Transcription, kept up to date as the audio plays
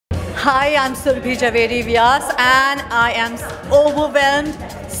Hi, I'm Surbhi Javeri Vyas, and I am overwhelmed,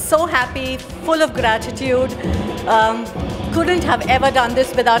 so happy, full of gratitude. Couldn't have ever done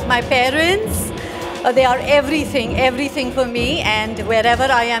this without my parents. They are everything for me, and wherever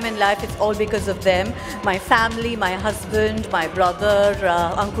I am in life, it's all because of them. My family, my husband, my brother,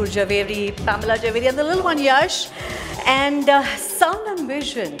 Ankur Javeri, Pamela Javeri, and the little one Yash, and Sound and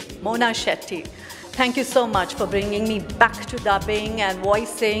Vision, Mona Shetty. Thank you so much for bringing me back to dubbing and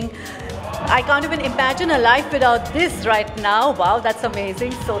voicing. I can't even imagine a life without this right now. Wow, that's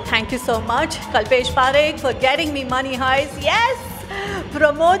amazing. So thank you so much. Kalpesh Parekh for getting me money highs. Yes!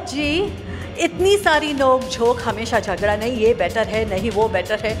 Pramod ji, इतनी सारी नोक झोंक हमेशा झगड़ा नहीं ये better है नहीं वो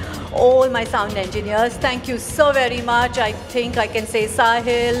बेटर है. All my sound engineers, thank you so very much. I think I can say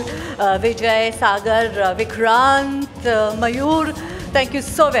Sahil, Vijay, Sagar, Vikrant, Mayur. Thank you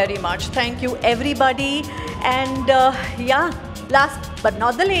so very much. Thank you everybody. And yeah, last but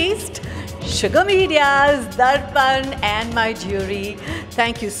not the least, Sugar Mediaz, Darrpan and my jury.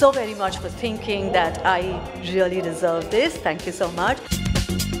 Thank you so very much for thinking that I really deserve this. Thank you so much.